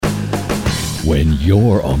When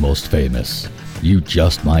you're almost famous, you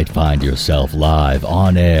just might find yourself live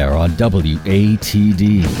on air on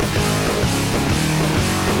WATD.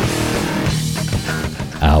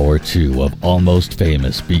 Hour 2 of Almost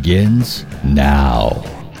Famous begins now.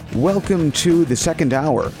 Welcome to the second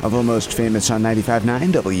hour of Almost Famous on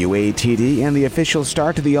 95.9 WATD and the official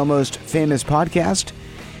start to the Almost Famous podcast,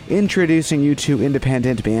 introducing you to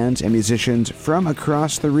independent bands and musicians from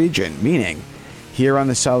across the region, meaning here on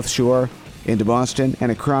the South Shore, into Boston,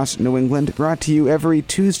 and across New England, brought to you every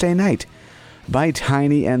Tuesday night by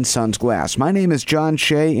Tiny & Sons Glass. My name is John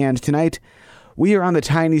Shea, and tonight we are on the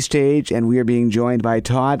tiny stage, and we are being joined by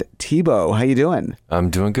Todd Thibaud. How you doing? I'm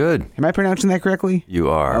doing good. Am I pronouncing that correctly? You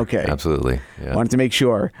are. Okay. Absolutely. Yeah. Wanted to make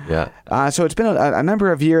sure. Yeah. So it's been a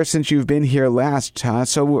number of years since you've been here last.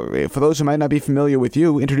 So for those who might not be familiar with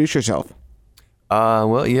you, introduce yourself.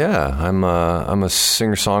 Well, yeah. I'm a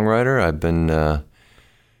singer-songwriter.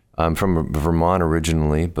 I'm from Vermont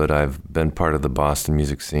originally, but I've been part of the Boston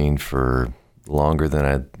music scene for longer than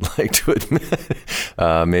I'd like to admit.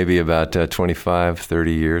 Maybe about 25,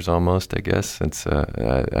 30 years almost, I guess, since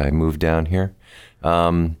I moved down here.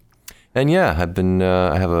 And yeah, I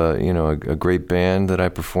have a great band that I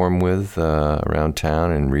perform with around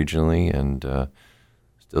town and regionally, and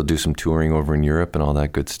still do some touring over in Europe and all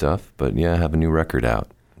that good stuff. But yeah, I have a new record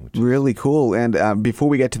out. Really cool. And before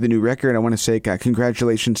we get to the new record, I want to say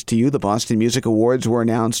congratulations to you. The Boston Music Awards were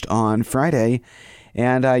announced on Friday,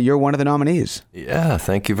 and you're one of the nominees. Yeah,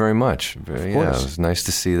 thank you very much. It was nice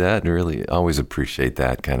to see that. Really always appreciate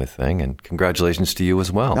that kind of thing. And congratulations to you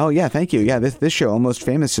as well. Oh, yeah, thank you. Yeah, this show, Almost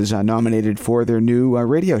Famous, is nominated for their new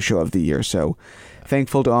radio show of the year. So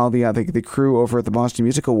thankful to all the crew over at the Boston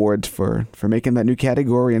Music Awards for making that new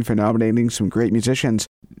category and for nominating some great musicians.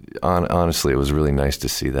 Honestly, it was really nice to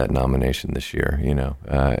see that nomination this year.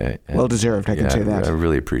 Well deserved, I can say that. I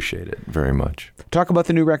really appreciate it very much. Talk about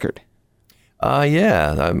the new record.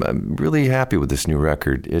 Yeah, I'm really happy with this new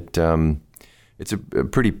record. It's a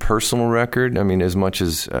pretty personal record. I mean, as much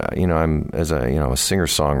as I'm a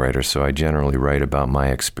singer-songwriter, so I generally write about my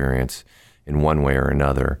experience in one way or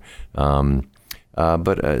another.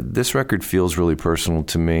 But this record feels really personal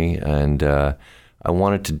to me, and I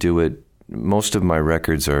wanted to do it. Most of my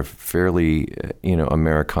records are fairly,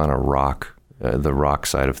 Americana rock, the rock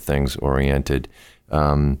side of things oriented.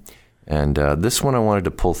 And this one I wanted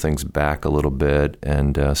to pull things back a little bit.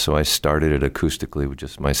 And so I started it acoustically with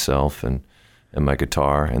just myself and my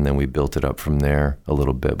guitar. And then we built it up from there a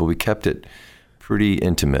little bit. But we kept it pretty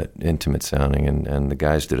intimate sounding. And the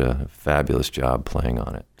guys did a fabulous job playing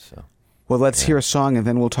on it. So. Well, let's hear a song, and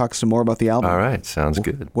then we'll talk some more about the album. All right. Sounds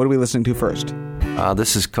good. What are we listening to first?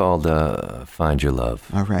 This is called Find Your Love.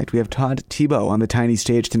 All right. We have Todd Thibaud on the tiny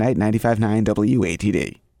stage tonight, 95.9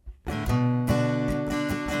 WATD.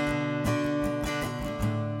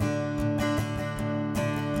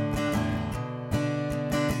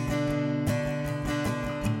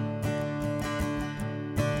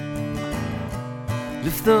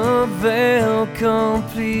 Lift the veil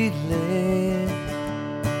completely.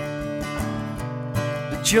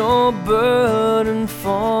 Let your burden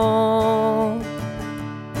fall.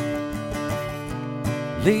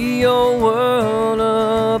 Lay your world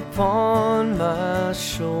upon my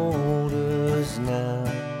shoulders now.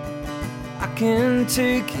 I can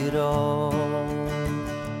take it all.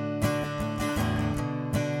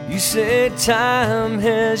 You say time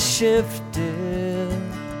has shifted.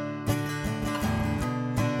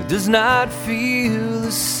 It does not feel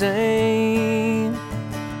the same.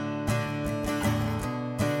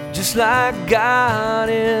 Just like God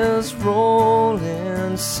is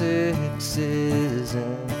rolling sixes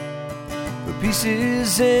and the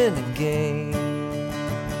pieces in a game.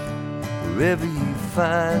 Wherever you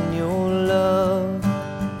find your love,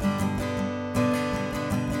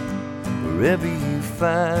 wherever you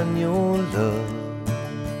find your love,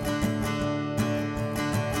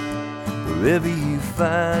 wherever you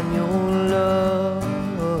find your love.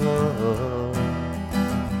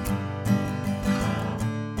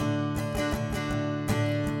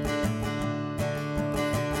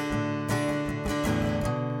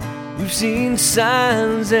 We've seen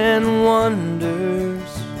signs and wonders.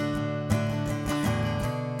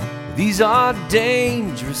 These are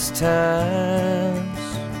dangerous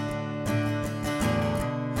times.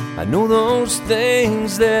 I know those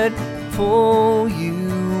things that pull you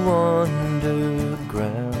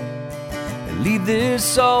underground and leave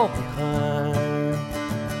this all behind.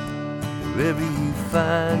 Wherever you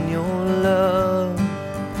find your love,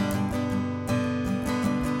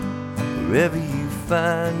 wherever you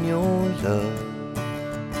find your love,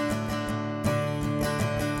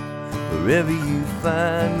 wherever you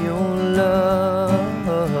find your love.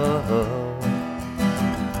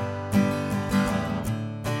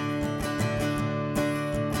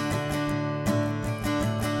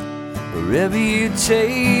 Wherever you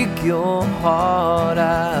take your heart,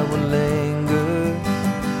 I will linger.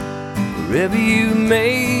 Wherever you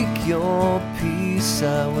make your peace,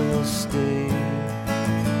 I will stay.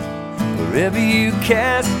 Wherever you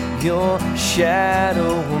cast your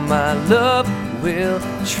shadow, my love will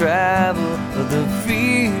travel. The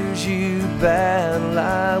fears you battle,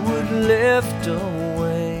 I would lift away.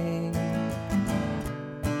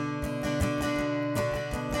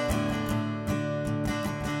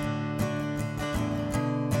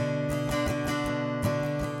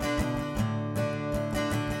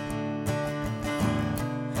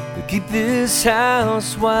 To keep this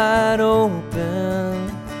house wide open,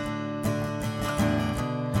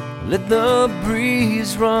 let the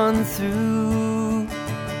breeze run through.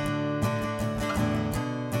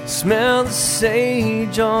 Smell the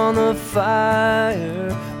sage on the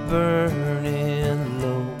fire burning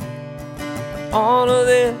low. All of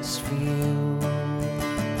this for you.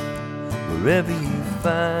 Wherever you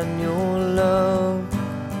find your love,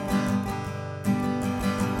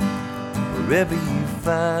 wherever you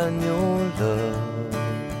find your love,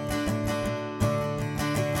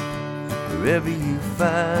 wherever you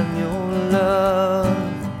find your love,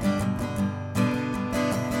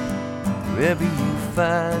 wherever you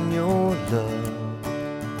find your love,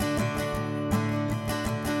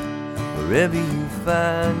 wherever you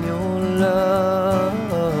find your love.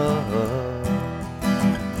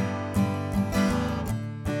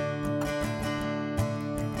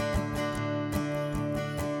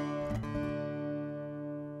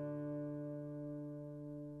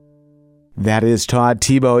 That is Todd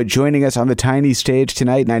Thibaud joining us on the tiny stage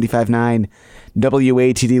tonight, 95.9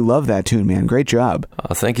 WATD. Love that tune, man. Great job.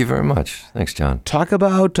 Thank you very much. Thanks, John. Talk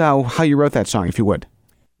about how you wrote that song, if you would.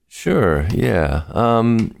 Sure. Yeah.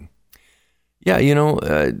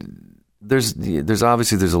 There's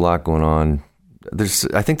obviously a lot going on.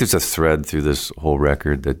 I think there's a thread through this whole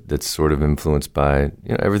record that's sort of influenced by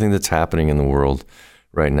everything that's happening in the world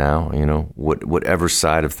right now. Whatever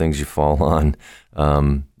side of things you fall on.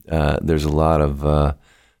 There's a lot of,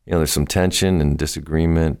 there's some tension and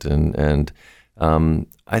disagreement, and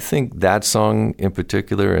I think that song in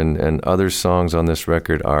particular and other songs on this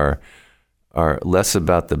record are less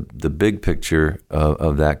about the big picture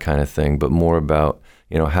of that kind of thing, but more about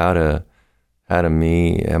how do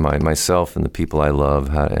me and myself and the people I love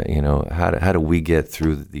how do we get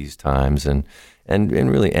through these times and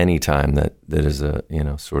really any time that is a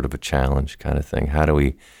sort of a challenge kind of thing. How do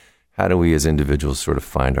we as individuals sort of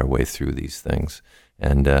find our way through these things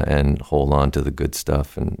and hold on to the good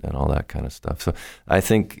stuff and all that kind of stuff. So I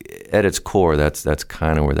think at its core, that's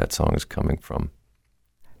kind of where that song is coming from.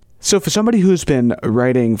 So for somebody who's been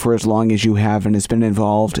writing for as long as you have and has been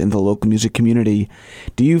involved in the local music community,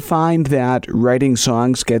 do you find that writing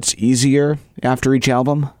songs gets easier after each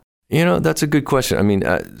album? That's a good question. I mean,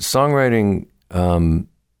 songwriting,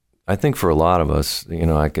 I think for a lot of us,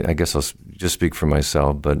 I guess I'll just speak for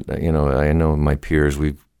myself, but, I know my peers,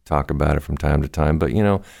 we talk about it from time to time, but,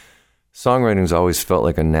 songwriting's always felt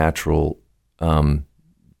like a natural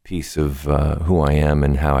piece of who I am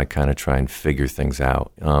and how I kind of try and figure things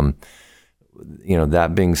out. That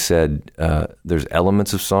being said, there's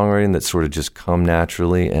elements of songwriting that sort of just come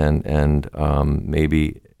naturally and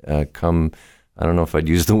maybe come, I don't know if I'd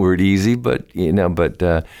use the word easy, but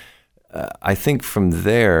I think from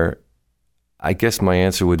there, I guess my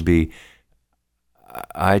answer would be,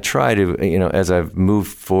 I try to, as I've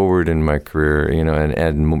moved forward in my career,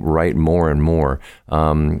 and write more and more,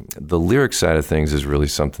 the lyric side of things is really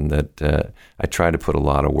something that I try to put a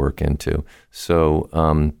lot of work into. So,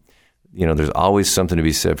 there's always something to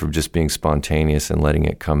be said for just being spontaneous and letting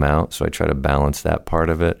it come out. So I try to balance that part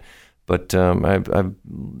of it. But I've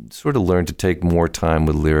sort of learned to take more time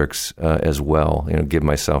with lyrics as well. Give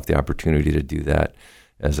myself the opportunity to do that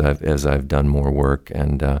as I've done more work.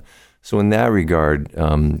 And so in that regard,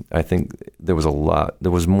 I think there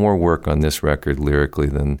was more work on this record lyrically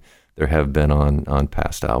than there have been on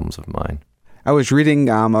past albums of mine. I was reading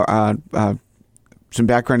some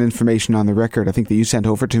background information on the record, I think that you sent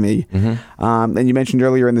over to me. Mm-hmm. And you mentioned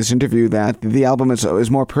earlier in this interview that the album is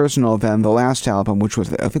more personal than the last album, which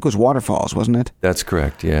was, I think, was Waterfalls, wasn't it? That's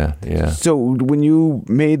correct, yeah. So when you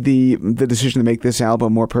made the decision to make this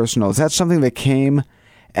album more personal, is that something that came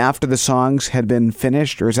after the songs had been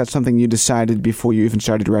finished, or is that something you decided before you even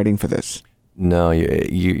started writing for this? No,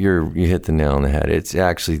 you hit the nail on the head. It's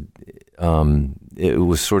actually it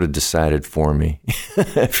was sort of decided for me,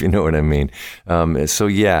 if you know what I mean. So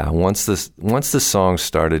yeah, once the songs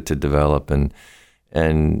started to develop and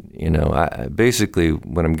I basically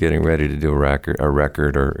when I'm getting ready to do a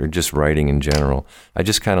record or just writing in general, I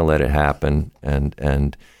just kind of let it happen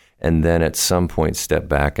and and then at some point step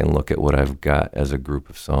back and look at what I've got as a group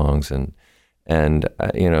of songs, and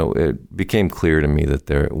it became clear to me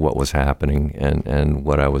that what was happening and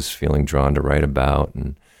what I was feeling drawn to write about,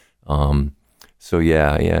 and so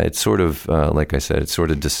it's sort of like I said, it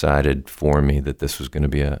sort of decided for me that this was going to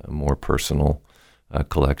be a more personal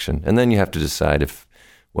collection, and then you have to decide if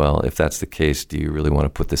that's the case, do you really want to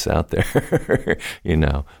put this out there?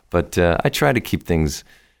 But I try to keep things.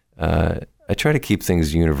 I try to keep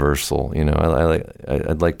things universal.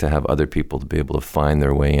 I'd like to have other people to be able to find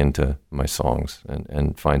their way into my songs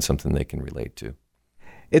and find something they can relate to.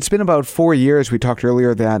 It's been about 4 years. We talked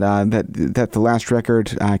earlier that the last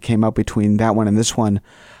record came out between that one and this one.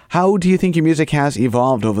 How do you think your music has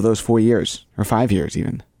evolved over those 4 years, or 5 years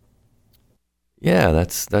even? Yeah,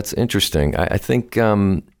 that's interesting. I think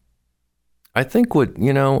what,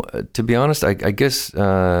 to be honest, I guess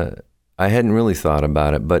I hadn't really thought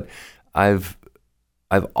about it, but I've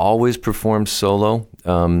always performed solo,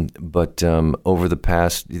 but over the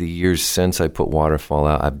years since I put Waterfall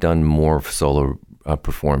out, I've done more solo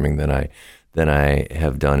performing than I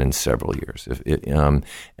have done in several years.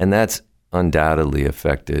 And that's undoubtedly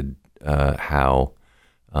affected how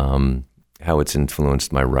it's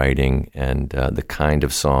influenced my writing and the kind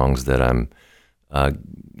of songs that I'm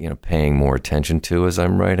paying more attention to as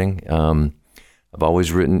I'm writing. I've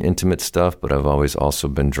always written intimate stuff, but I've always also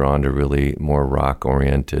been drawn to really more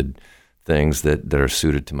rock-oriented things that are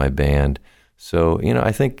suited to my band. So,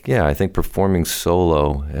 I think performing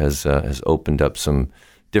solo has opened up some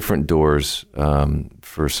different doors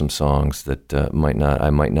for some songs that I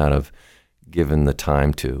might not have given the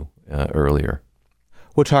time to earlier.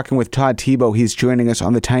 We're talking with Todd Thibaud. He's joining us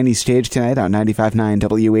on the tiny stage tonight on 95.9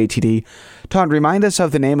 WATD. Todd, remind us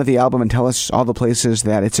of the name of the album and tell us all the places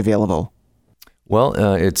that it's available. Well,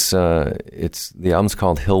 it's the album's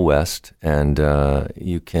called Hill West, and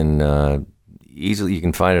you can find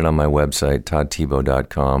it on my website,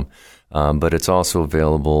 toddthibaud.com. But it's also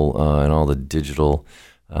available in all the digital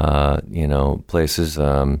places.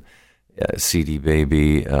 CD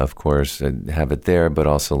Baby, of course, have it there, but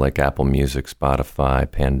also like Apple Music, Spotify,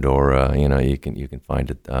 Pandora. You can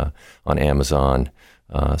find it on Amazon.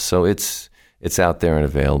 So it's out there and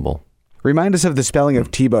available. Remind us of the spelling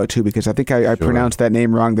of Thibaud, too, because I think I pronounced that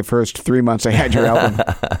name wrong the first 3 months I had your album.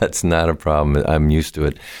 That's not a problem. I'm used to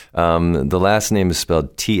it. The last name is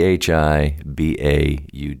spelled Thibaud.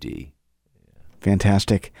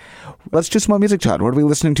 Fantastic. Let's do some more music, Todd. What are we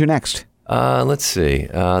listening to next? Let's see.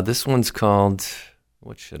 This one's called,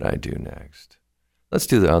 what should I do next?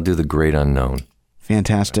 I'll do The Great Unknown.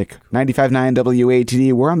 Fantastic. 95.9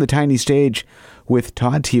 WATD. We're on the tiny stage with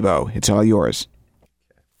Todd Thibaud. It's all yours.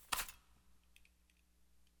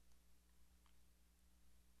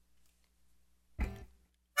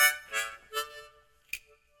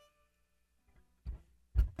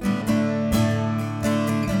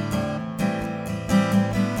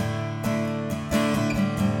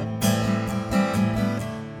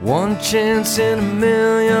 One chance in a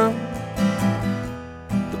million,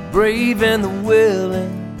 the brave and the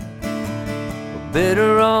willing are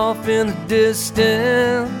better off in the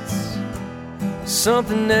distance.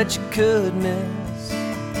 Something that you could miss.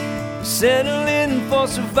 We're settling for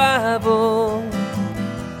survival, we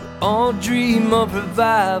all dream of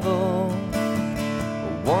revival.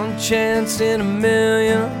 One chance in a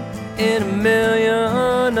million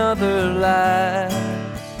other lives.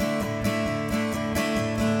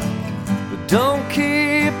 Don't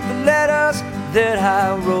keep the letters that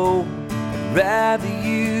I wrote. I'd rather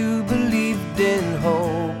you believed in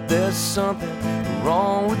hope. There's something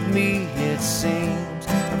wrong with me, it seems.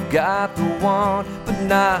 I've got the want, but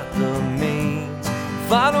not the means.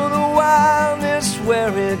 Follow the wildness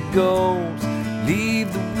where it goes.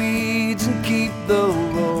 Leave the weeds and keep the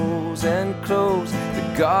rose. And close the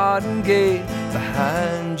garden gate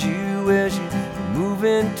behind you as you move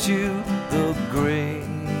into the great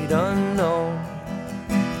unknown.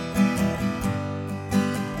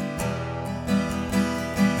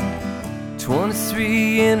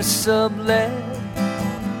 23 in a sublet,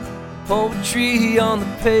 poetry on the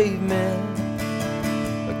pavement,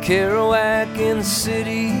 a Kerouac in the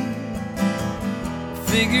city.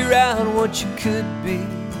 Figure out what you could be.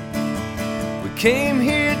 We came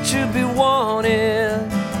here to be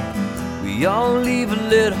wanted. We all leave a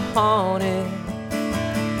little haunted.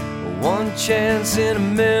 One chance in a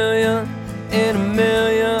million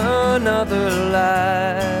other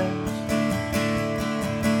lives.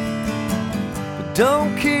 But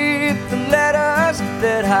don't keep the letters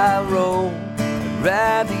that I wrote. I'd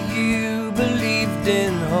rather you believed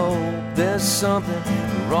in hope. There's something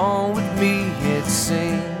wrong with me, it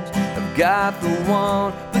seems. I've got the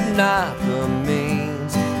want, but not the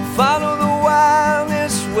means. Follow the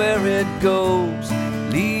wildness where it goes.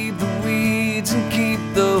 Leave the weeds and keep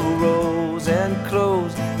the rose, and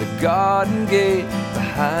close the garden gate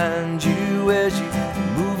behind you as you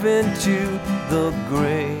move into the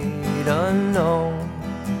great unknown.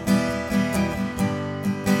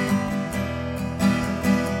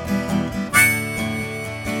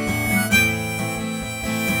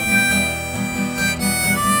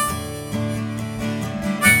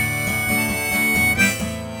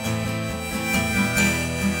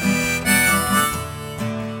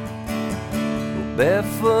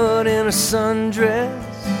 Barefoot in a sundress,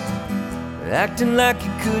 acting like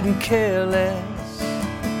you couldn't care less,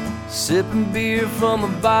 sipping beer from a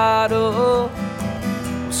bottle,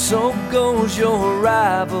 so goes your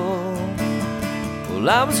arrival. Well,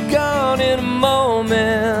 I was gone in a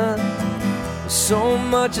moment, so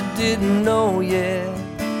much I didn't know yet.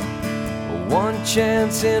 One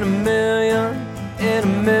chance in a million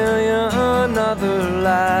other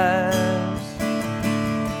lives.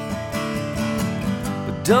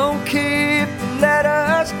 Don't keep the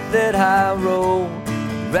letters that I wrote.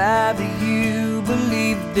 I'd rather you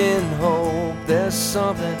believed in hope. There's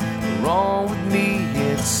something wrong with me,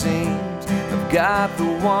 it seems. I've got the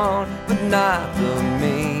want, but not the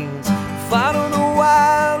means. Follow the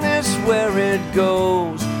wildness where it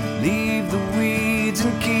goes. Leave the weeds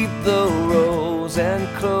and keep the rose, and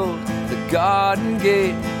close the garden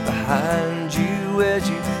gate behind you as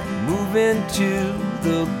you move into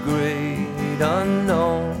the great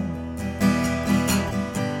unknown.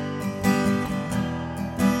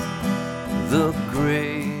 The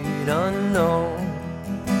great unknown.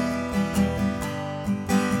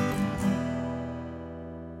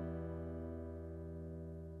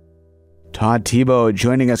 Todd Thibaud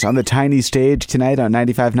joining us on the tiny stage tonight on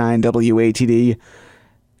 95.9 WATD.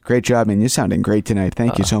 Great job, man. You're sounding great tonight.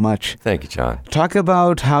 Thank you so much. Thank you, John. Talk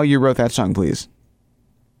about how you wrote that song, please.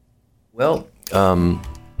 Well,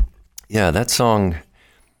 yeah, that song,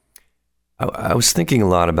 I was thinking a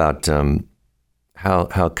lot about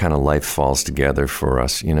how kind of life falls together for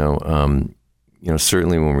us.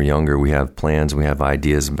 Certainly when we're younger, we have plans, we have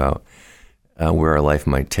ideas about where our life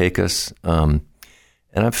might take us. And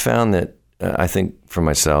I've found that, I think for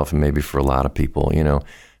myself and maybe for a lot of people,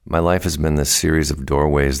 my life has been this series of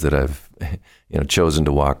doorways that I've, chosen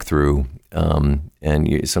to walk through. And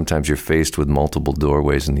sometimes you're faced with multiple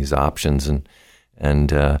doorways and these options,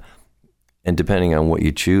 and depending on what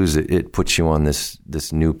you choose, it puts you on this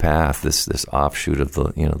new path, this offshoot of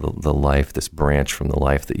the life, this branch from the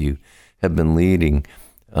life that you have been leading.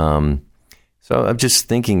 So I'm just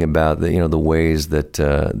thinking about the ways that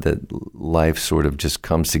life sort of just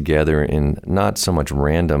comes together in not so much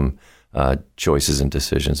random choices and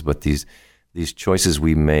decisions, but these choices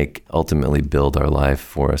we make ultimately build our life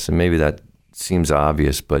for us. And maybe that seems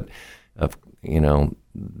obvious, but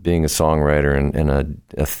being a songwriter and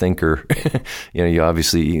a thinker, you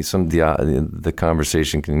obviously the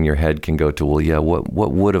conversation in your head can go to, well, yeah,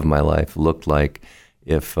 what would have my life looked like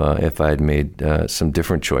if I had made some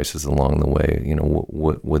different choices along the way?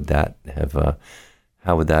 What would that have?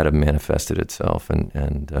 How would that have manifested itself?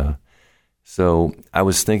 And so I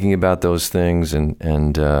was thinking about those things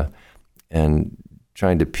and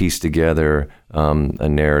trying to piece together a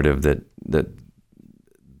narrative that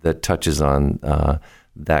touches on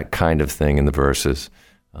that kind of thing in the verses.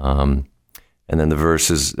 And then the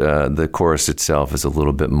verses, the chorus itself is a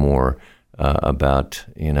little bit more about,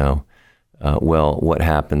 what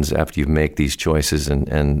happens after you make these choices,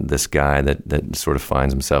 and this guy that sort of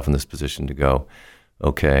finds himself in this position to go,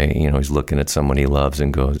 okay, he's looking at someone he loves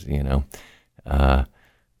and goes, I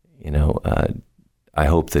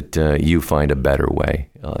hope that you find a better way,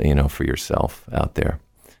 for yourself out there.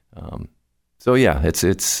 So yeah,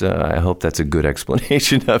 it's. I hope that's a good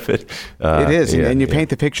explanation of it. It is, and you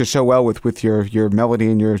paint the picture so well with your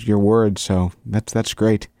melody and your words. So that's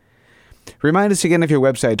great. Remind us again of your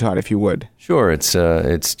website, Todd, if you would. Sure, it's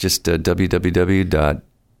just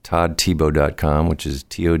www.toddthibaud.com, which is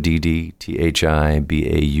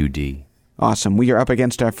TODDTHIBAUD. Awesome. We are up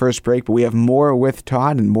against our first break, but we have more with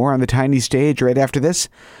Todd and more on the tiny stage right after this.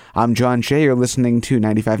 I'm John Shea. You're listening to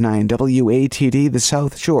 95.9 WATD, the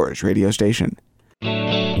South Shores radio station.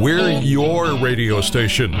 We're your radio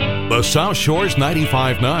station, the South Shores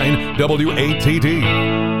 95.9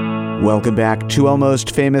 WATD. Welcome back to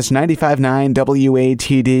Almost Famous 95.9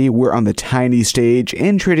 WATD. We're on the tiny stage,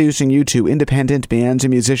 introducing you to independent bands and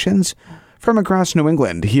musicians from across New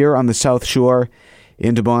England, here on the South Shore,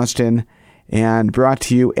 into Boston, and brought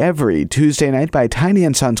to you every Tuesday night by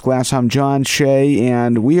Tiny & Sons Glass. I'm John Shea,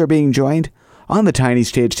 and we are being joined on the tiny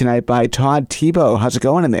stage tonight by Todd Thibaud. How's it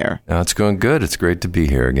going in there? It's going good. It's great to be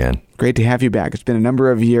here again. Great to have you back. It's been a number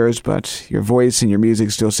of years, but your voice and your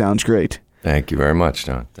music still sounds great. Thank you very much,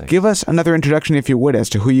 John. Give us another introduction, if you would, as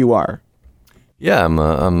to who you are. Yeah, I'm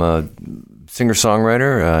a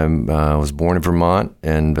singer-songwriter. I was born in Vermont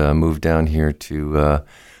and moved down here to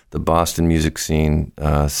the Boston music scene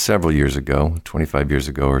several years ago, 25 years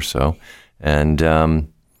ago or so. And I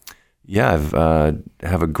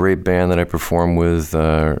have a great band that I perform with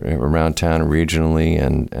around town regionally,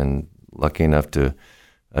 and lucky enough to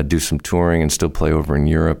do some touring and still play over in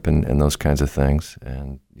Europe and those kinds of things.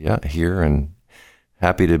 And here, and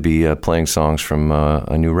happy to be playing songs from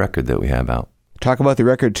a new record that we have out. Talk about the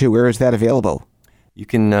record too. Where is that available? You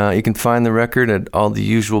can find the record at all the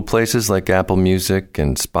usual places like Apple Music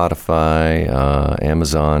and Spotify,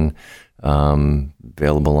 Amazon,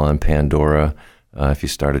 available on Pandora if you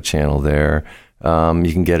start a channel there.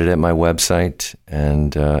 You can get it at my website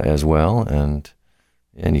and as well, and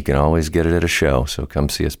you can always get it at a show, so come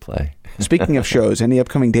see us play. Speaking of shows, any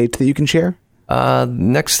upcoming dates that you can share?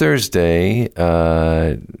 Next Thursday,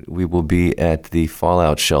 we will be at the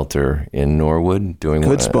Fallout Shelter in Norwood doing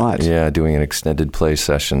good spot. Doing an extended play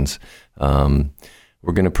sessions.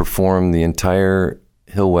 We're going to perform the entire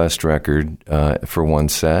Hill West record for one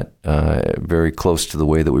set, very close to the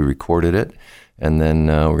way that we recorded it, and then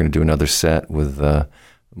we're going to do another set with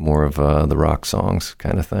more of the rock songs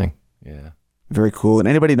kind of thing. Yeah. Very cool. And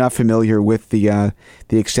anybody not familiar with the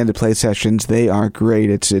extended play sessions, they are great.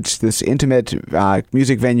 It's this intimate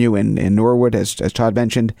music venue in Norwood, as Todd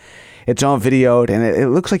mentioned. It's all videoed, and it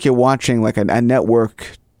looks like you're watching like a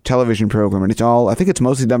network television program, and I think it's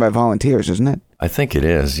mostly done by volunteers, isn't it? I think it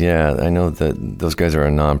is, yeah. I know that those guys are a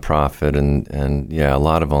nonprofit, and a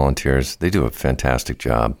lot of volunteers. They do a fantastic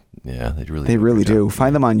job. Yeah, they really do.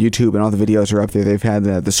 Find them on YouTube, and all the videos are up there. They've had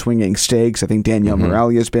the Swinging Steaks. I think Danielle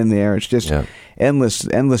Moralia's been there. It's just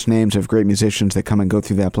endless names of great musicians that come and go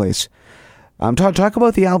through that place. Todd, talk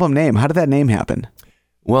about the album name. How did that name happen?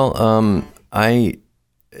 Well, I'm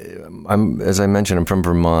as I mentioned, I'm from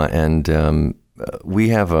Vermont, and we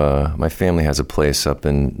have my family has a place up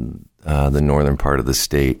in the northern part of the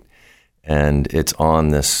state, and it's on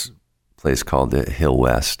this place called the Hill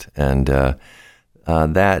West, and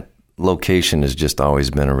that location has just always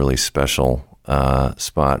been a really special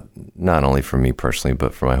spot, not only for me personally,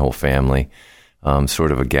 but for my whole family.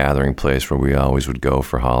 Sort of a gathering place where we always would go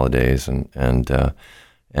for holidays, and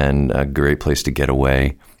a great place to get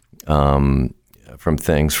away from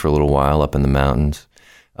things for a little while up in the mountains.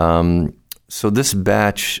 So this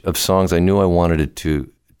batch of songs, I knew I wanted it to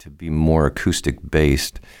be more acoustic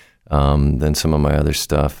based than some of my other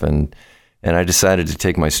stuff, and I decided to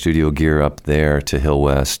take my studio gear up there to Hill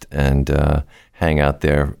West and hang out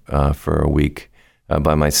there for a week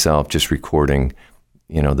by myself, just recording,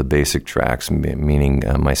 the basic tracks, meaning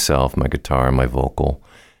myself, my guitar, and my vocal,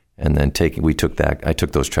 and then I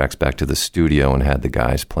took those tracks back to the studio and had the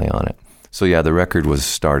guys play on it. So the record was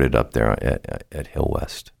started up there at Hill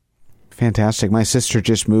West. Fantastic. My sister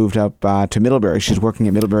just moved up to Middlebury. She's working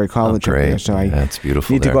at Middlebury College up there, so that's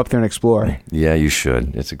beautiful. Need to go up there and explore. Yeah, you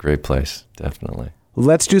should. It's a great place, definitely.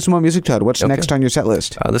 Let's do some more music, Todd. What's next on your set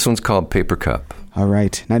list? This one's called Paper Cup. All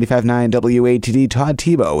right. 95.9 WATD, Todd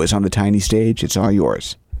Thibaud is on the tiny stage. It's all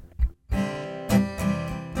yours.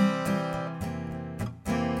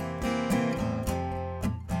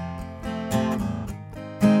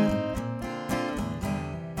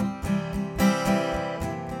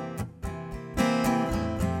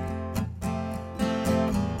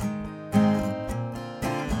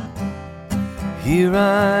 Here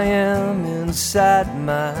I am inside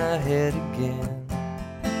my head again,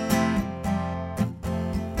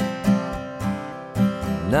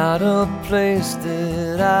 not a place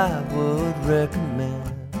that I would recommend.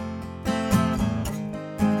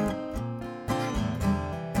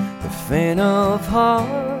 The faint of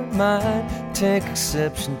heart might take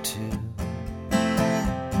exception to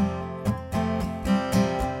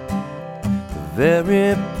the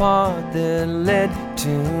very part that led to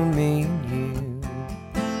me and you.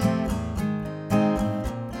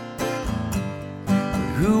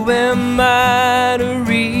 Who am I to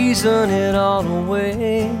reason it all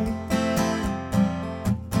away?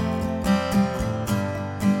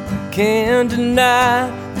 I can't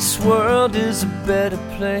deny this world is a better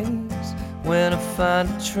place when I find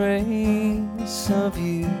a trace of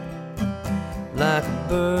you, like a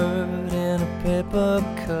bird in a paper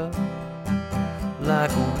cup,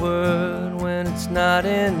 like a word when it's not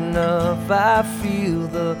enough. I feel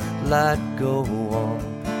the light go on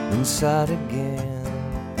inside again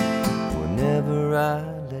whenever I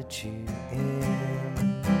let you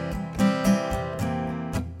in.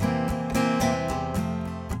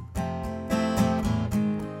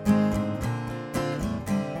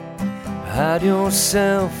 Hide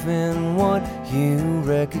yourself in what you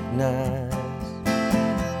recognize.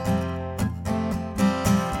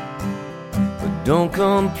 But don't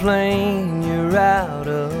complain, you're out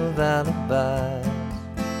of alibis.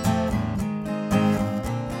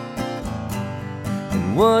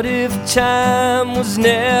 And what if time was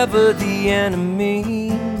never the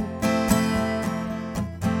enemy?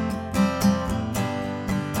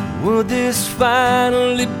 Would this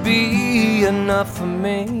finally be enough for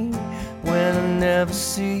me when I never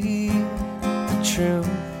see the truth?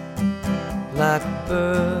 Like a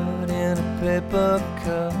bird in a paper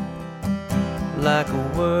cup, like a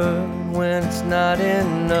word when it's not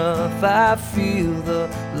enough. I feel the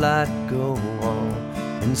light go on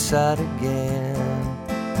inside again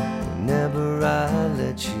whenever I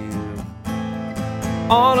let you.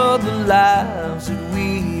 All of the lives that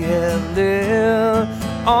we have lived,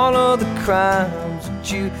 all of the crimes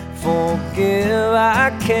that you forgive,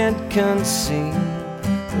 I can't conceive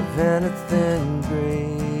of anything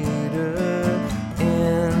greater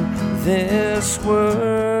in this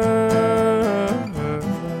world.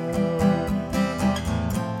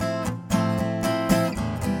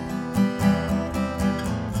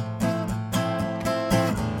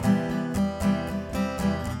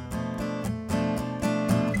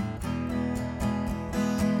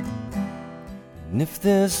 And if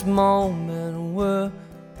this moment were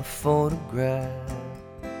a photograph,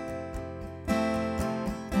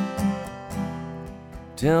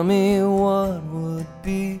 tell me what would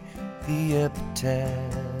be the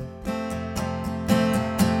epitaph.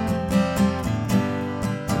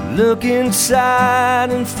 Look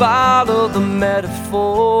inside and follow the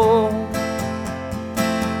metaphor.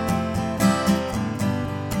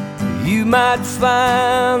 You might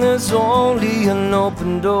find there's only an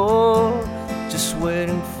open door, just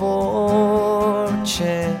waiting for a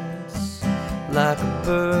chance. Like a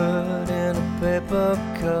bird in a paper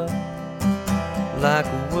cup, like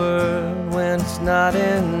a word when it's not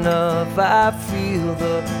enough. I feel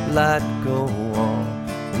the light go on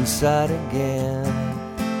inside again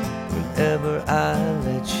whenever I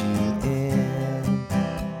let you in.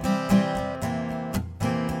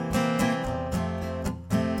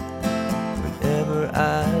 Whenever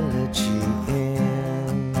I let you in.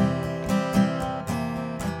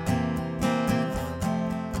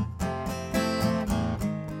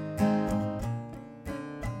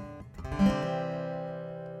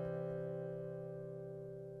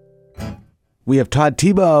 We have Todd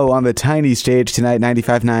Thibaud on the tiny stage tonight,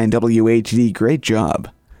 95.9 WATD. Great job.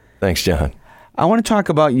 Thanks, John. I want to talk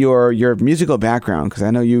about your musical background, because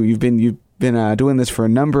I know you've been doing this for a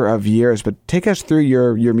number of years, but take us through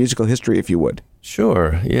your musical history, if you would.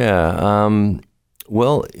 Sure, yeah.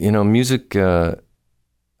 Well, music, I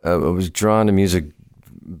was drawn to music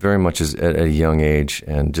very much at a young age,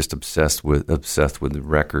 and just obsessed with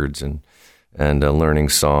records and learning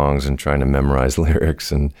songs and trying to memorize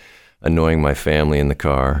lyrics and annoying my family in the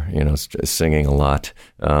car, singing a lot.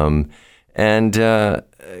 And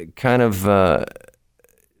kind of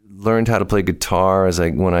learned how to play guitar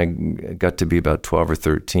when I got to be about 12 or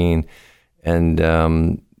 13,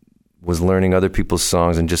 and was learning other people's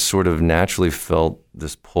songs, and just sort of naturally felt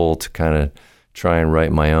this pull to kind of try and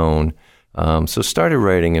write my own. So started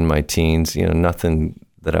writing in my teens, nothing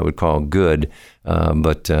that I would call good,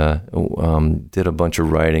 but did a bunch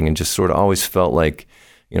of writing, and just sort of always felt like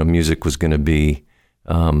music was going to be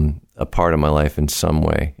a part of my life in some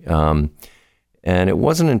way. And it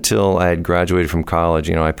wasn't until I had graduated from college,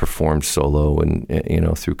 I performed solo and,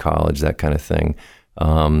 through college, that kind of thing.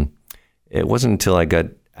 It wasn't until I got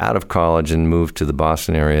out of college and moved to the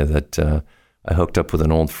Boston area that I hooked up with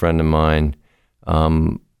an old friend of mine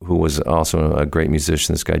who was also a great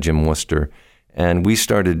musician, this guy, Jim Worcester. And we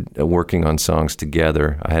started working on songs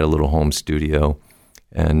together. I had a little home studio,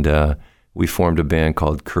 and we formed a band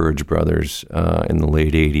called Courage Brothers in the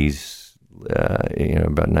late 80s,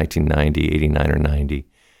 about 1990, 89 or 90,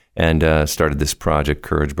 and started this project,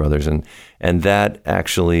 Courage Brothers. And that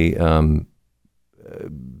actually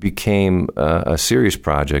became a serious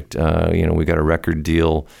project. We got a record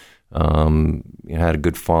deal, had a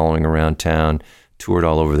good following around town, toured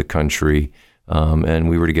all over the country, and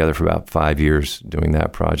we were together for about 5 years doing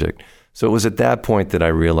that project. So it was at that point that I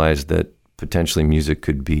realized that potentially music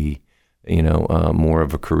could be more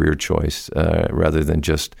of a career choice rather than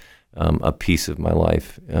just a piece of my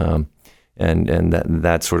life. And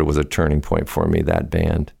that sort of was a turning point for me, that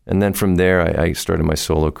band. And then from there, I started my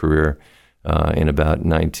solo career in about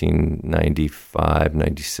 1995,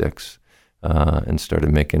 96, and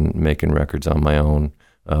started making records on my own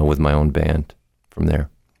with my own band from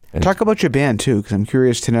there. And talk about your band, too, because I'm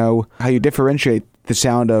curious to know how you differentiate the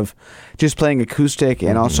sound of just playing acoustic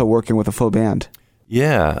and also working with a full band?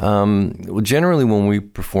 Yeah. Well, generally when we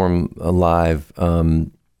perform live,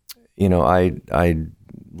 you know, I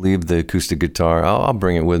leave the acoustic guitar. I'll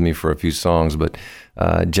bring it with me for a few songs, but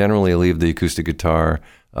generally I leave the acoustic guitar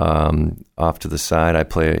off to the side. I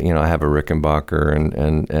play, you know, I have a Rickenbacker,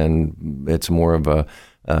 and it's more of a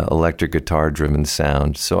electric guitar driven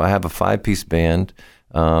sound. So I have a 5-piece band.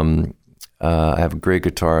 I have a great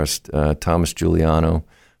guitarist, Thomas Giuliano,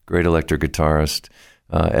 great electric guitarist.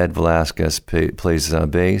 Ed Velasquez plays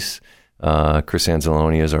bass. Chris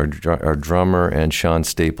Anzalone is our drummer, and Sean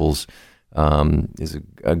Staples is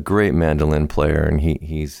a great mandolin player, and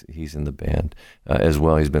he's in the band as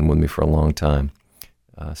well. He's been with me for a long time.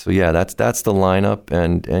 So yeah, that's the lineup,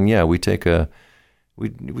 and yeah, we take a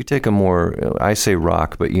more, I say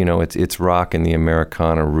rock, but you know, it's rock in the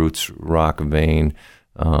Americana roots rock vein.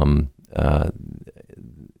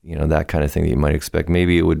 You know, that kind of thing that you might expect.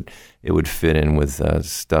 Maybe it would fit in with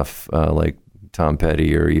stuff like Tom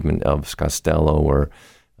Petty or even Elvis Costello or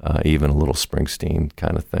even a little Springsteen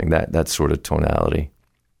kind of thing. That sort of tonality.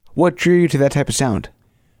 What drew you to that type of sound?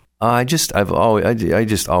 I just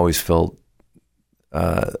always felt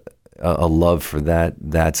a love for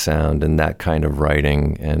that sound and that kind of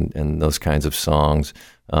writing and those kinds of songs.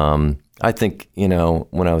 I think, you know,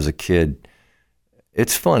 when I was a kid,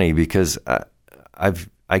 it's funny because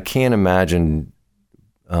I can't imagine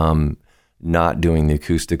not doing the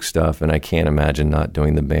acoustic stuff, and I can't imagine not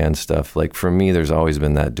doing the band stuff. Like for me, there's always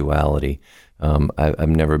been that duality. I've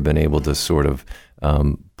never been able to sort of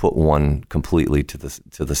put one completely to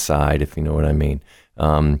the side, if you know what I mean.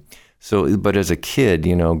 But as a kid,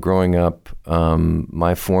 you know, growing up,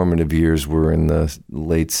 my formative years were in the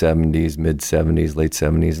late 70s, mid 70s, late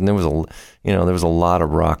 70s, and there was a lot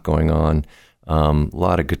of rock going on, a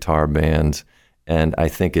lot of guitar bands. And I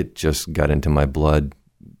think it just got into my blood,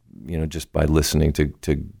 you know, just by listening to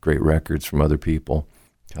great records from other people,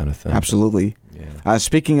 kind of thing. Absolutely. Yeah.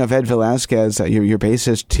 Speaking of Ed Velasquez, your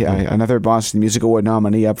bassist, another Boston Music Award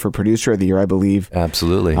nominee, up for Producer of the Year, I believe.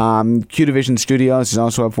 Absolutely. Q Division Studios is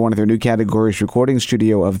also up for one of their new categories, Recording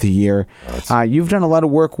Studio of the Year. You've done a lot of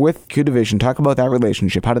work with Q Division. Talk about that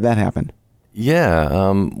relationship. How did that happen?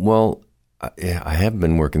 Yeah. Well, I have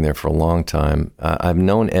been working there for a long time. I've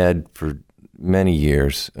known Ed for many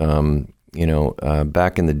years. You know,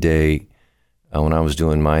 back in the day when I was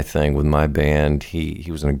doing my thing with my band, he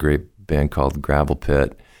was in a great band called Gravel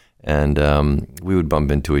Pit, and we would bump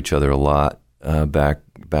into each other a lot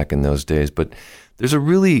back in those days. But there's a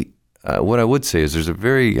really, what I would say is there's a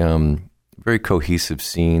very very cohesive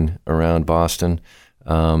scene around Boston.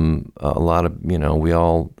 A lot of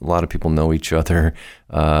people know each other.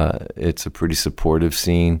 It's a pretty supportive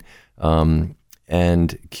scene.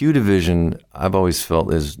 And Q Division, I've always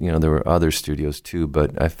felt is, you know, there were other studios too,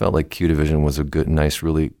 but I felt like Q Division was a good, nice,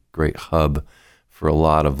 really great hub for a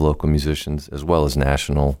lot of local musicians as well as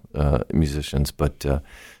national musicians. But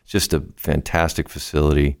just a fantastic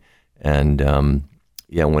facility. And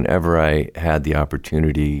yeah, whenever I had the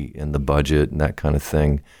opportunity and the budget and that kind of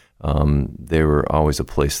thing, they were always a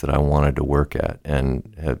place that I wanted to work at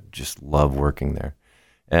and have just loved working there.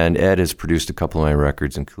 And Ed has produced a couple of my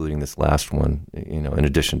records, including this last one, you know, in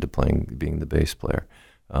addition to being the bass player.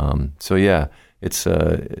 So yeah, it's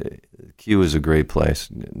Q is a great place.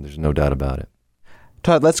 There's no doubt about it.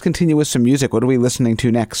 Todd, let's continue with some music. What are we listening to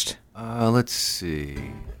next? Let's see.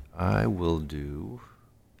 I will do.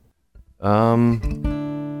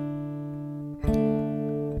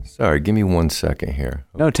 Sorry, give me 1 second here.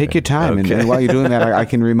 No, take your time. Okay. And while you're doing that, I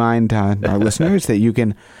can remind our listeners that you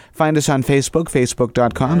can find us on Facebook,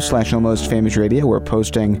 facebook.com/almostfamousradio. We're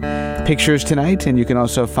posting pictures tonight, and you can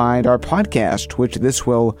also find our podcast, which this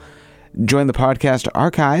will join the podcast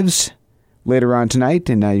archives later on tonight,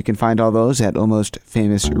 and you can find all those at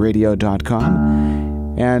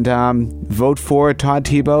almostfamousradio.com. And vote for Todd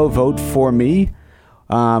Thibaud, vote for me.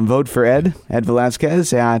 Vote for Ed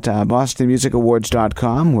Velasquez at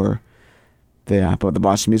bostonmusicawards.com, where the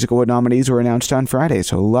Boston Music Award nominees were announced on Friday.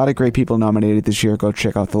 So a lot of great people nominated this year. Go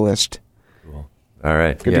check out the list. Cool. All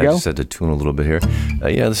right. Good to go? I just had to tune a little bit here.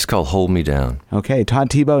 Yeah, this is called Hold Me Down. Okay, Todd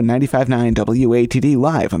Thibaud, 95.9 WATD,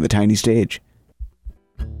 live on the tiny stage.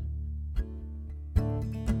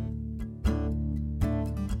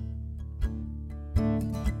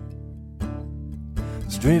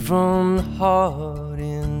 Straight from the heart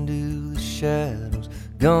into the shadows,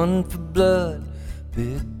 gunning for blood,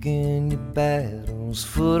 picking your battles,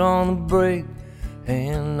 foot on the brake,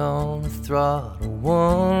 hand on the throttle,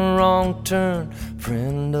 one wrong turn,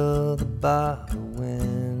 friend of the bottle,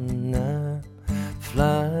 when I'm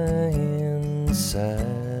flying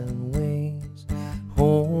sideways,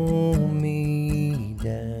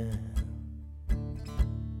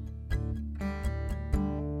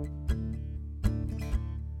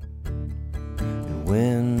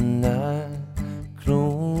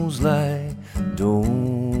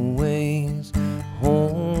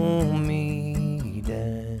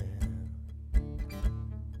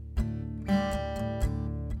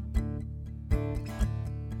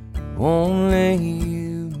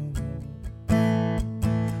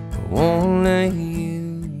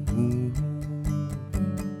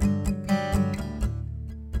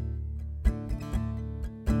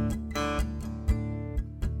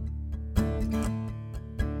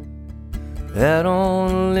 out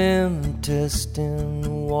on a limb, testing the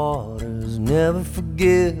waters. Never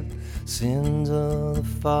forgive sins of the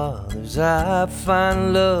fathers. I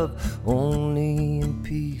find love only in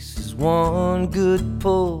pieces. One good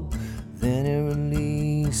pull, then it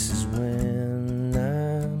releases. When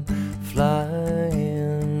I'm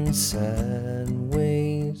flying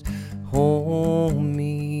sideways, hold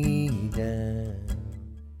me down.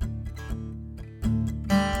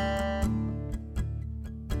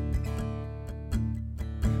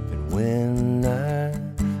 And when I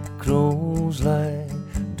close like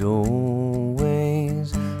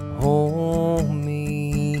doorways, hold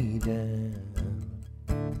me down.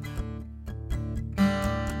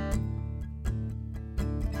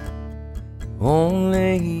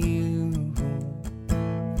 Only you,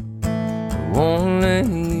 only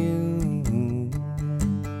you.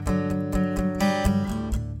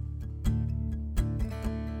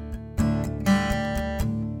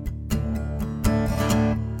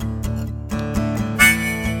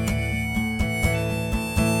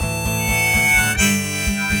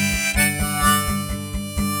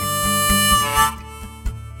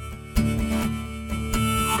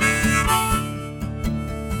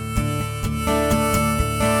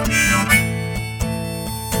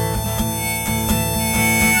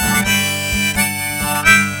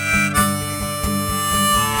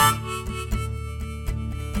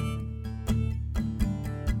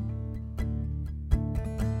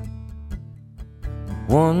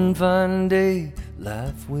 One fine day,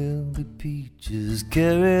 life will be peaches.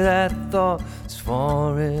 Carry that thought as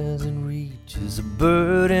far as it reaches. A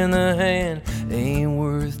bird in the hand ain't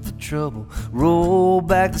worth the trouble. Roll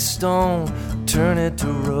back the stone, turn it to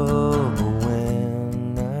rubble.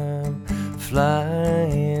 When I'm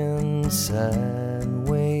flying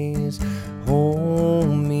sideways, hold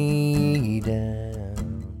me down.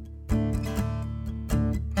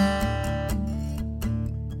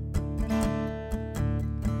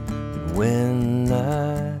 When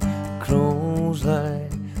I close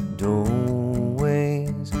like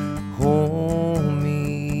doorways, hold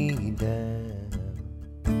me down.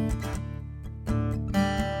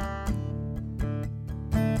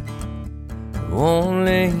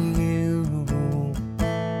 Only you,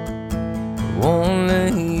 only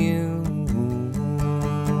you.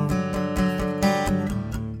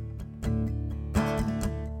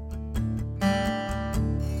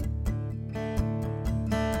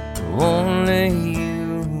 Only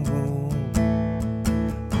you,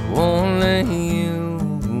 only you.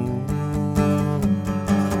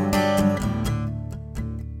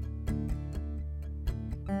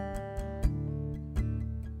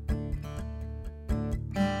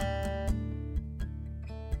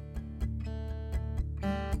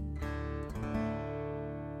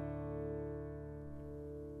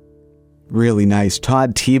 Really nice.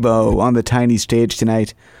 Todd Thibaud on the tiny stage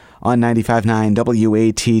tonight on 95.9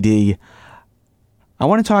 WATD. I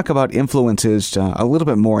want to talk about influences a little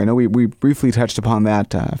bit more. I know we briefly touched upon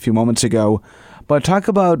that a few moments ago, but talk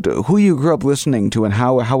about who you grew up listening to and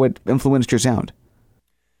how it influenced your sound.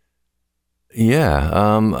 Yeah,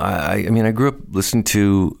 I mean, I grew up listening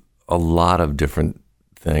to a lot of different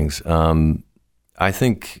things. I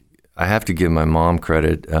think I have to give my mom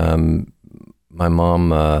credit. My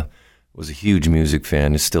mom was a huge music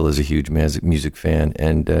fan, still is a huge music fan,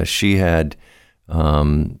 and she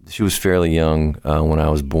was fairly young when I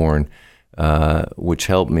was born, which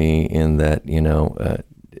helped me in that,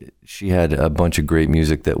 she had a bunch of great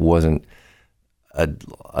music that wasn't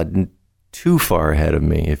too far ahead of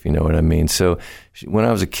me, if you know what I mean. So when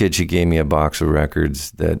I was a kid, she gave me a box of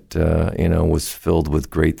records that, was filled with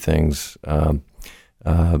great things,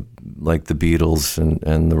 like the Beatles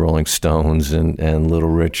and the Rolling Stones and Little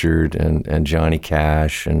Richard and Johnny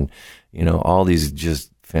Cash and, all these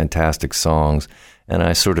just fantastic songs. And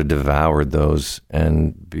I sort of devoured those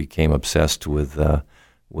and became obsessed with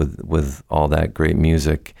all that great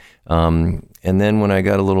music. And then when I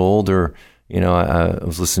got a little older, I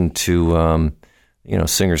was listening to,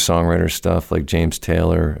 singer-songwriter stuff like James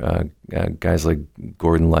Taylor, guys like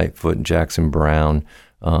Gordon Lightfoot and Jackson Browne.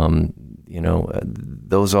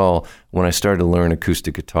 Those all, when I started to learn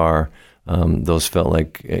acoustic guitar, those felt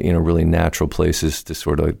like, really natural places to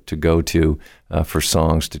sort of to go to for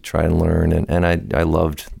songs to try and learn. And I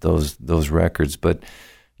loved those records. But,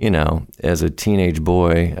 as a teenage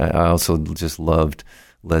boy, I also just loved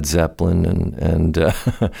Led Zeppelin and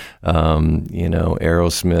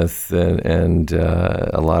Aerosmith and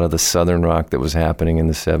a lot of the Southern rock that was happening in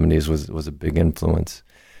the 70s was a big influence.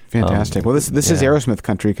 Fantastic. Well, this is Aerosmith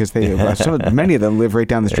country because many of them live right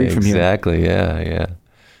down the street from here. Exactly. Yeah.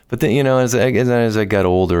 But then, you know, as I got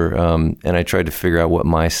older, and I tried to figure out what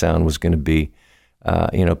my sound was going to be,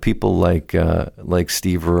 you know, people like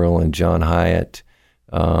Steve Earle and John Hyatt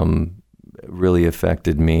really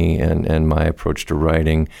affected me and my approach to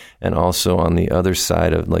writing. And also on the other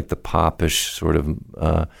side of like the popish sort of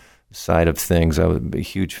side of things, I was a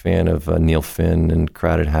huge fan of Neil Finn and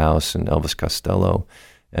Crowded House and Elvis Costello,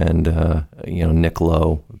 and you know, Nick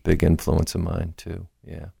Lowe, a big influence of mine too.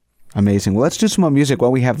 Yeah. Amazing. Well, let's do some more music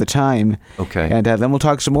while we have the time. Okay. And then we'll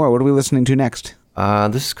talk some more. What are we listening to next?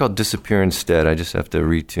 This is called Disappear Instead. I just have to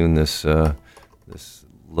retune this this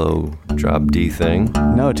low drop D thing.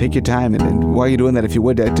 No, take your time. And while you're doing that, if you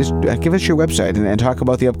would, just give us your website and talk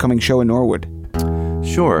about the upcoming show in Norwood.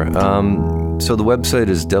 Sure. So the website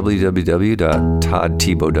is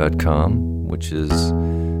www.toddthibaud.com, which is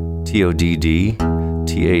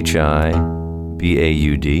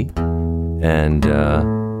TODDTHIBAUD. And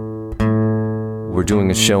we're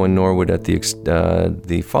doing a show in Norwood at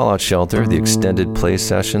the Fallout Shelter, the extended play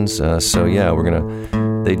sessions. So yeah,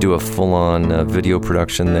 they do a full-on video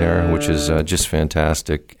production there, which is just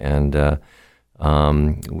fantastic. And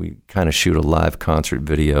we kind of shoot a live concert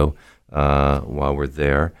video while we're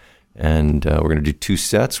there. And we're going to do 2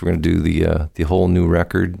 sets. We're going to do the whole new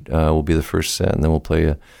record will be the first set, and then we'll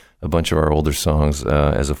play a bunch of our older songs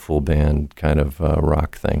as a full band kind of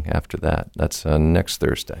rock thing after that. That's next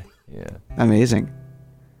Thursday. Yeah. Amazing.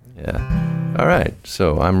 Yeah. All right.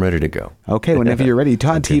 So I'm ready to go. Okay, whenever you're ready.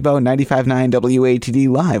 Todd Thibaud, 95.9 WATD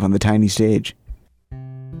live on the tiny stage.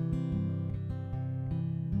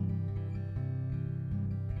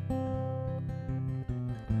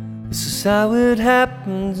 This is how it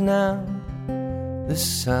happens now. This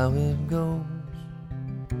is how it goes.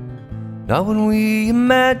 Not when we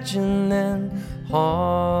imagine, then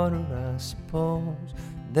harder, I suppose.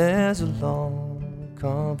 There's a long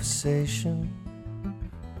conversation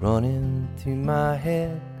running through my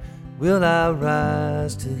head. Will I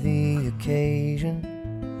rise to the occasion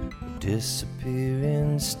or disappear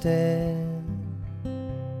instead?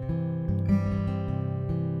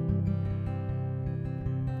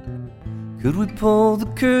 Could we pull the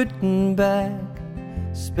curtain back,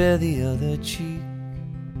 spare the other cheek?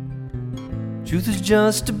 Truth is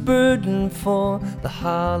just a burden for the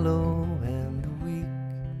hollow and the weak,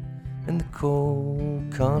 and the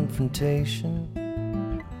cold confrontation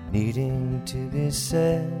needing to be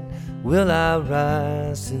said. Will I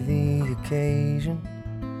rise to the occasion,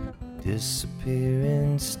 disappear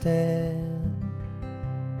instead?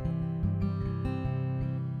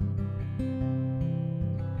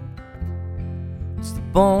 It's the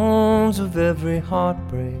bones of every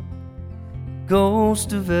heartbreak,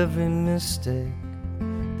 ghost of every mistake,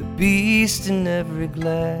 the beast in every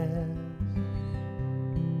glass.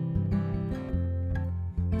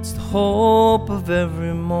 It's the hope of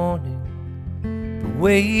every morning, the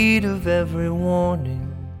weight of every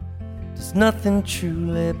warning. Does nothing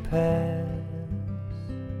truly pass?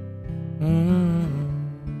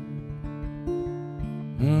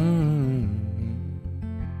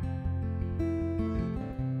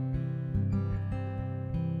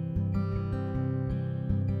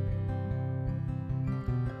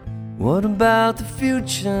 What about the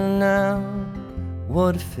future now?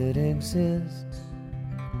 What if it exists?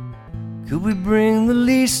 Could we bring the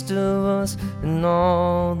least of us and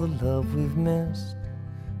all the love we've missed,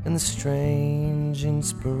 and the strange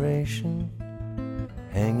inspiration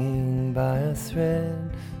hanging by a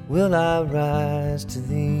thread? Will I rise to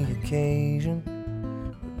the occasion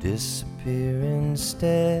or disappear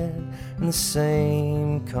instead? And the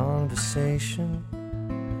same conversation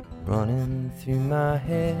running through my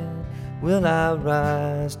head. Will I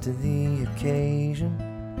rise to the occasion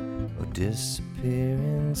or disappear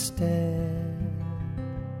instead?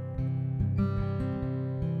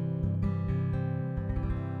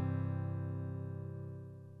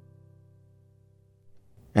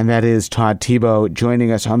 And that is Todd Thibaud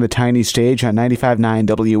joining us on the tiny stage on 95.9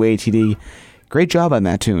 WATD. Great job on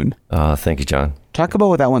that tune. Thank you, John. Talk about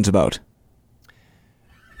what that one's about.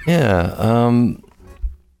 Yeah,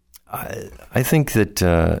 I think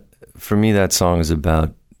that for me that song is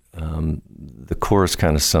about, the chorus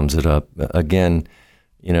kind of sums it up. Again,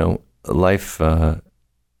 you know, life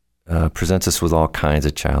presents us with all kinds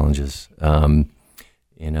of challenges.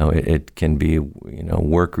 You know, it can be, you know,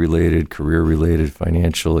 work-related, career-related,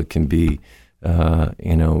 financial. It can be,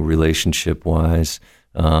 you know, relationship-wise.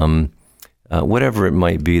 Whatever it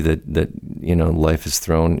might be that you know, life has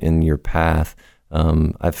thrown in your path.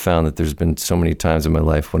 I've found that there's been so many times in my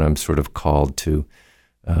life when I'm sort of called to,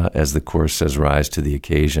 as the chorus says, rise to the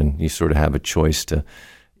occasion. You sort of have a choice to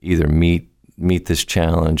either meet this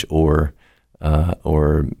challenge or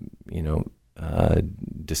or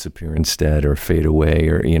disappear instead, or fade away,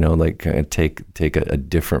 or like kind of take a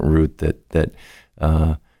different route that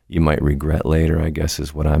you might regret later, I guess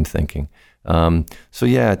is what I'm thinking. So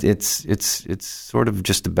yeah, it's sort of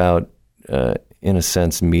just about in a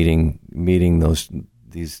sense meeting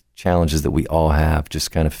these challenges that we all have,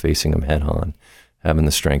 just kind of facing them head on, having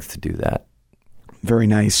the strength to do that. Very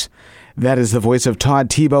nice. That is the voice of Todd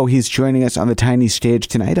Thibaud. He's joining us on the tiny stage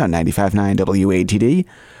tonight on 95.9 WATD.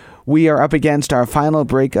 We are up against our final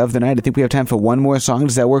break of the night. I think we have time for one more song.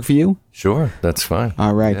 Does that work for you? Sure, that's fine.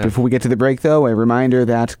 All right. Yeah. Before we get to the break, though, a reminder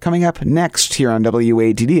that coming up next here on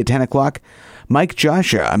WATD at 10 o'clock, Mike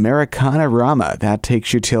Joshua, Americana Rama. That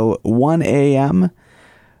takes you till 1 a.m.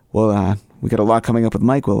 Well, we got a lot coming up with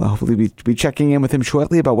Mike. We'll hopefully be checking in with him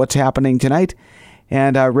shortly about what's happening tonight.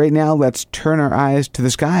 And right now, let's turn our eyes to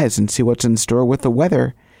the skies and see what's in store with the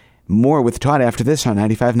weather. More with Todd after this on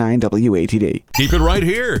 95.9 WATD. Keep it right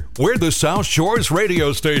here. We're the South Shores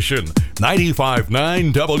radio station,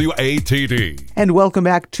 95.9 WATD. And welcome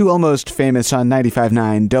back to Almost Famous on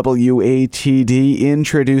 95.9 WATD,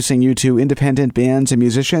 introducing you to independent bands and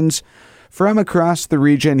musicians from across the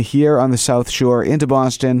region here on the South Shore, into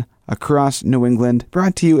Boston, across New England,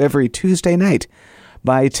 brought to you every Tuesday night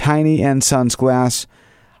by Tiny and Sons Glass.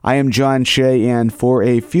 I am John Shea, and for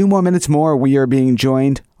a few more minutes more, we are being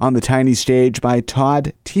joined on the tiny stage by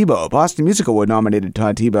Todd Thibaud, Boston Music Award nominated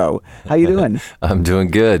Todd Thibaud. How you doing? I'm doing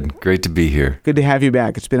good. Great to be here. Good to have you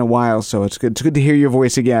back. It's been a while, so it's good to hear your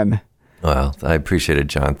voice again. Well, I appreciate it,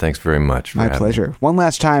 John. Thanks very much. My pleasure. One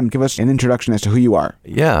last time, give us an introduction as to who you are.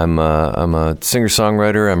 Yeah, I'm a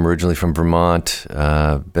singer-songwriter. I'm originally from Vermont.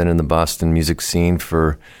 Been in the Boston music scene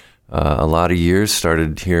for a lot of years.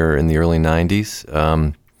 Started here in the early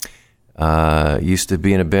 90s. Used to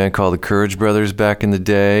be in a band called the Courage Brothers back in the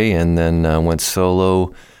day, and then went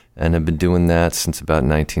solo, and have been doing that since about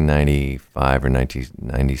 1995 or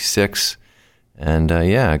 1996. And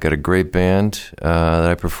I got a great band that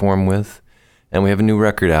I perform with, and we have a new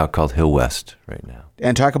record out called Hill West right now.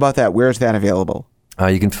 And talk about that. Where is that available?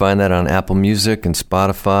 You can find that on Apple Music and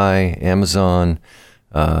Spotify, Amazon.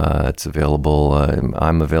 It's available.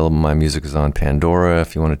 I'm available. My music is on Pandora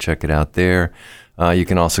if you want to check it out there. You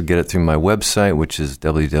can also get it through my website, which is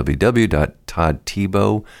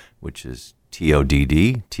www.toddthibaud, which is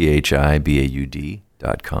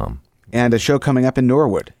TODDTHIBAUD.com. And a show coming up in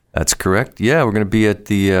Norwood. That's correct. Yeah, we're going to be at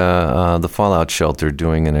the Fallout Shelter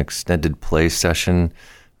doing an extended play session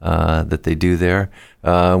that they do there,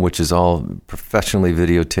 which is all professionally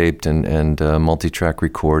videotaped and multi-track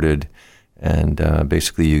recorded. And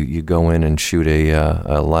basically, you go in and shoot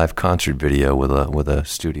a live concert video with a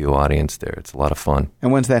studio audience there. It's a lot of fun.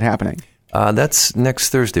 And when's that happening? That's next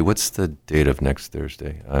Thursday. What's the date of next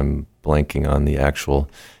Thursday? I'm blanking on the actual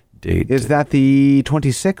date. Is that the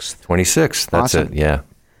 26th? 26th. That's awesome. it. Yeah,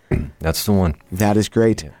 that's the one. That is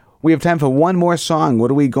great. Yeah. We have time for one more song. What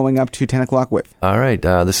are we going up to 10 o'clock with? All right.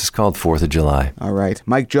 This is called 4th of July. All right.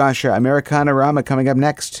 Mike Joshua, Americana Rama coming up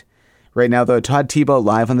next. Right now, though, Todd Thibaud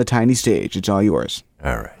live on the tiny stage. It's all yours.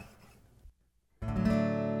 All right.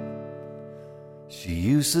 She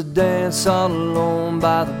used to dance all alone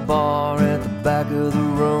by the bar at the back of the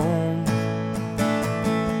room.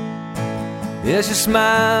 Yeah, she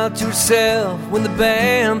smiled to herself when the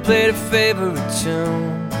band played her favorite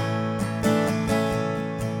tune.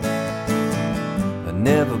 I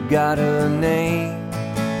never got her name,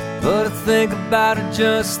 but I think about her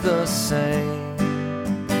just the same.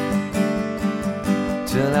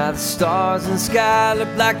 Tonight the stars in the sky look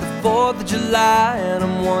like the 4th of July, and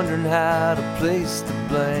I'm wondering how to place the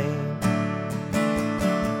blame.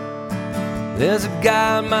 There's a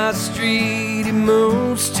guy on my street, he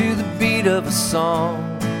moves to the beat of a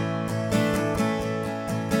song,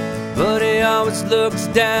 but he always looks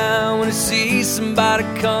down when he sees somebody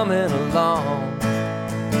coming along.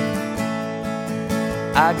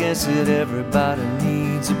 I guess that everybody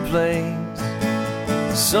needs a place,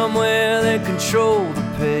 somewhere they control the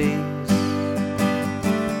pace.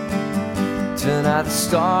 Tonight the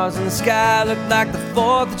stars in the sky look like the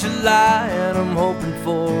 4th of July, and I'm hoping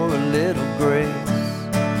for a little grace.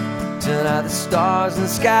 Tonight the stars in the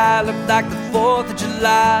sky look like the 4th of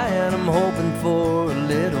July, and I'm hoping for a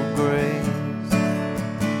little grace.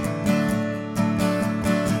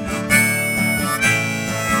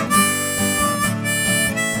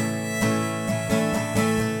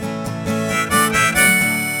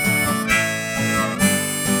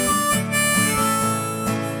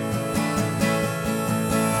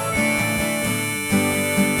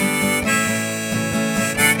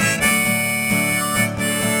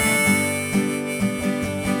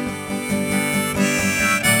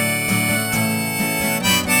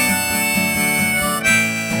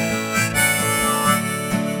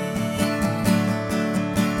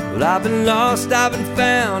 I've been lost, I've been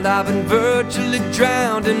found, I've been virtually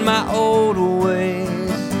drowned in my old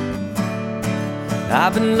ways.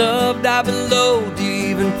 I've been loved, I've been loathed,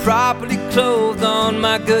 even properly clothed on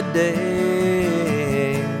my good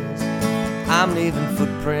days. I'm leaving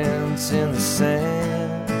footprints in the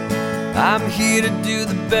sand. I'm here to do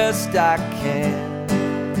the best I can.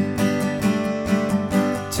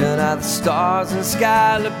 Tonight the stars in the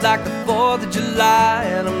sky look like the 4th of July,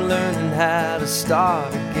 and I'm learning how to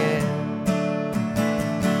start again.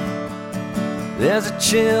 There's a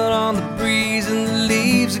chill on the breeze and the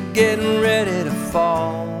leaves are getting ready to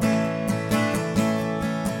fall.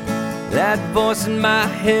 That voice in my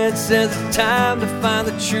head says it's time to find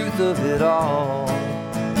the truth of it all.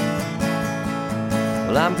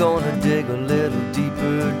 Well, I'm gonna dig a little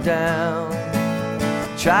deeper down,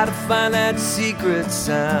 try to find that secret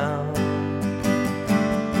sound.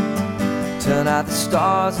 Tonight the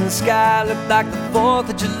stars in the sky look like the 4th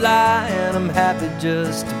of July, and I'm happy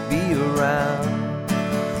just to be around.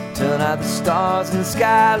 Tonight the stars in the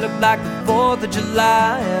sky look like the 4th of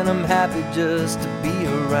July, and I'm happy just to be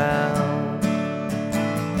around.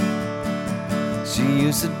 She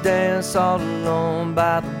used to dance all alone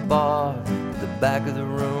by the bar at the back of the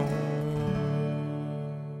room.